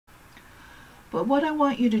But what I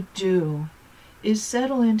want you to do is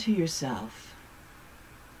settle into yourself.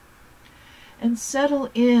 And settle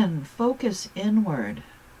in, focus inward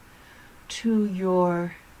to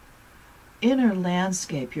your inner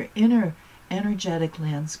landscape, your inner energetic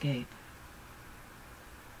landscape.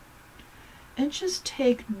 And just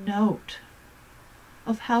take note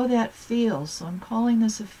of how that feels. So I'm calling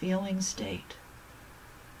this a feeling state.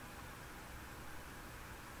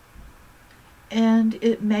 And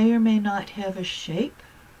it may or may not have a shape,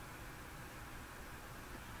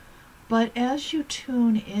 but as you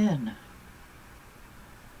tune in,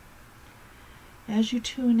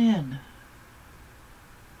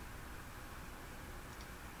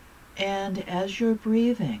 and as you're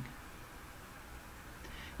breathing,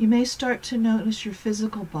 you may start to notice your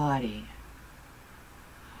physical body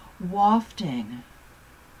wafting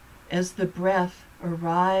as the breath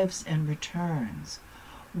arrives and returns,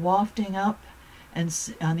 wafting up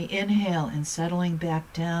and on the inhale and settling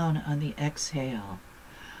back down on the exhale.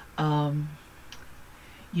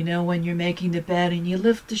 You know, when you're making the bed and you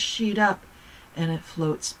lift the sheet up and it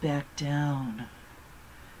floats back down.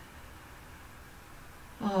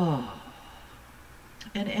 Oh.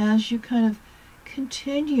 And as you kind of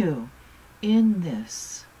continue in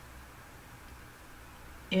this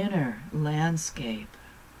inner landscape,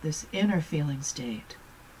 this inner feeling state,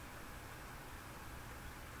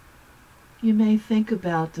 you may think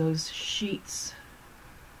about those sheets,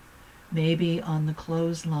 maybe on the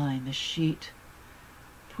clothesline, the sheet,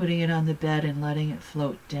 putting it on the bed and letting it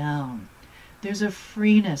float down. There's a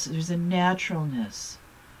freeness, there's a naturalness,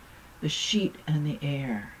 the sheet and the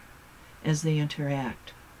air as they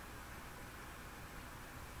interact.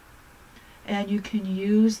 And you can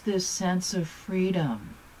use this sense of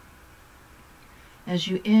freedom as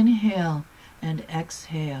you inhale and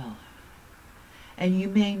exhale. And you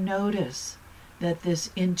may notice that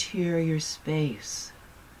this interior space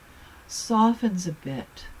softens a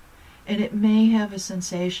bit, and it may have a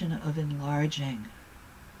sensation of enlarging.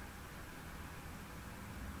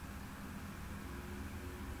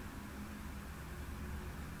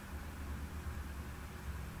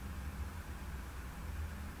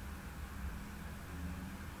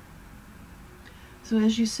 So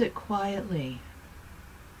as you sit quietly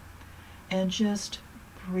and just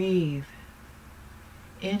breathe,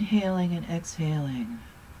 inhaling and exhaling,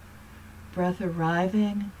 breath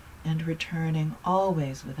arriving and returning,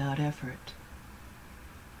 always without effort.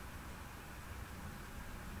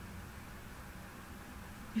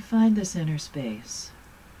 You find this inner space.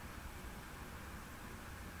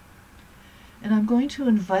 And I'm going to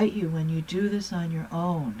invite you, when you do this on your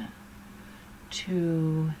own,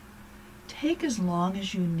 to take as long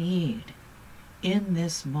as you need in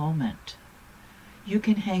this moment. You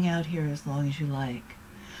can hang out here as long as you like,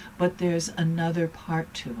 but there's another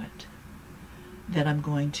part to it that I'm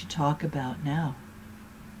going to talk about now.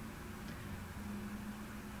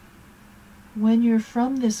 When you're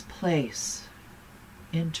from this place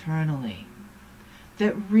internally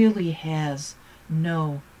that really has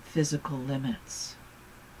no physical limits,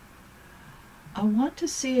 I want to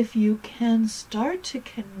see if you can start to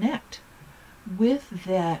connect with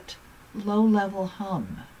that low-level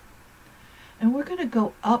hum. And we're going to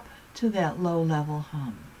go up to that low-level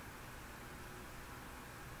hum.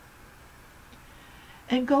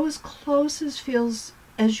 And go as close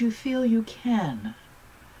as you feel you can.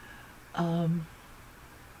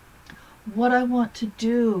 What I want to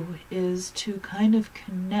do is to kind of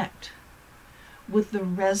connect with the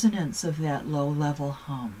resonance of that low-level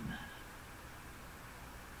hum.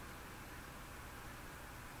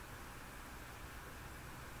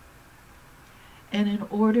 And in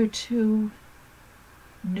order to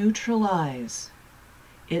neutralize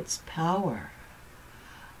its power,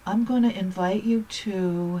 I'm going to invite you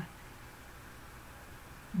to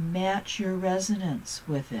match your resonance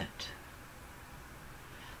with it.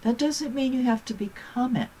 That doesn't mean you have to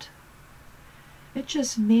become it. It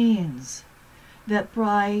just means that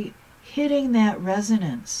by hitting that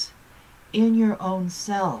resonance in your own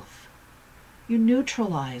self, you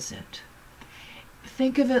neutralize it.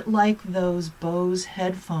 Think of it like those Bose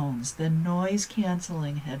headphones, the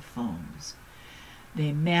noise-canceling headphones.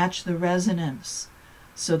 They match the resonance,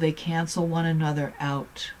 so they cancel one another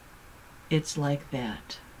out. It's like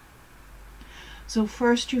that. So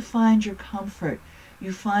first you find your comfort,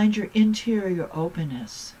 you find your interior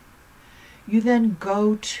openness. You then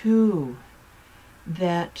go to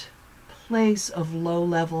that place of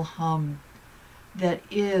low-level hum that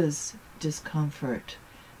is discomfort,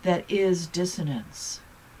 that is dissonance,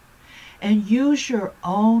 and use your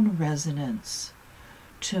own resonance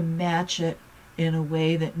to match it in a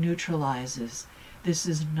way that neutralizes. This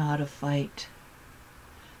is not a fight.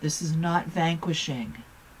 This is not vanquishing.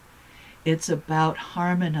 It's about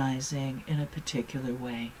harmonizing in a particular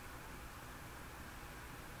way.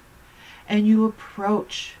 And you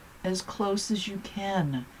approach as close as you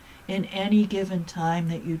can in any given time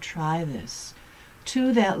that you try this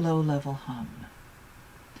to that low-level hum.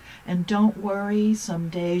 And don't worry, some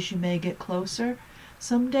days you may get closer,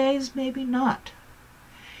 some days maybe not.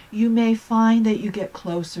 You may find that you get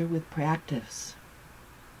closer with practice.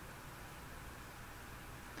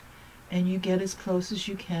 And you get as close as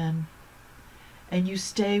you can, and you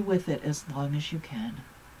stay with it as long as you can,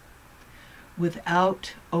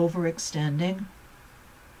 without overextending,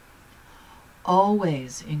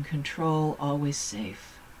 always in control, always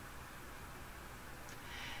safe.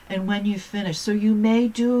 And when you finish, so you may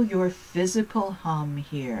do your physical hum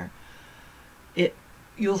here.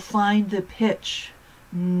 You'll find the pitch.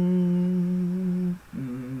 And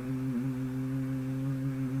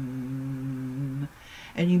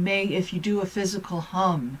you may, if you do a physical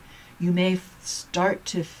hum, you may start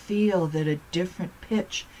to feel that a different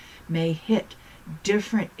pitch may hit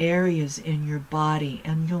different areas in your body,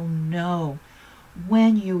 and you'll know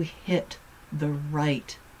when you hit the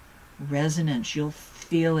right resonance. You'll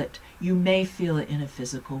feel it. You may feel it in a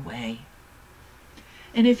physical way.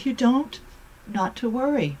 And if you don't, not to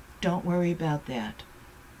worry. Don't worry about that.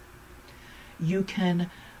 You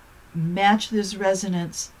can match this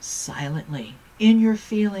resonance silently in your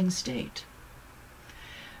feeling state.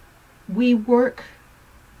 We work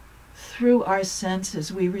through our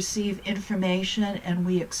senses. We receive information and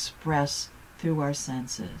we express through our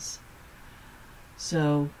senses.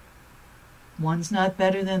 So one's not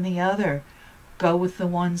better than the other. Go with the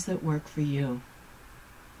ones that work for you.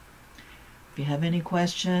 If you have any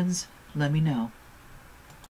questions, let me know.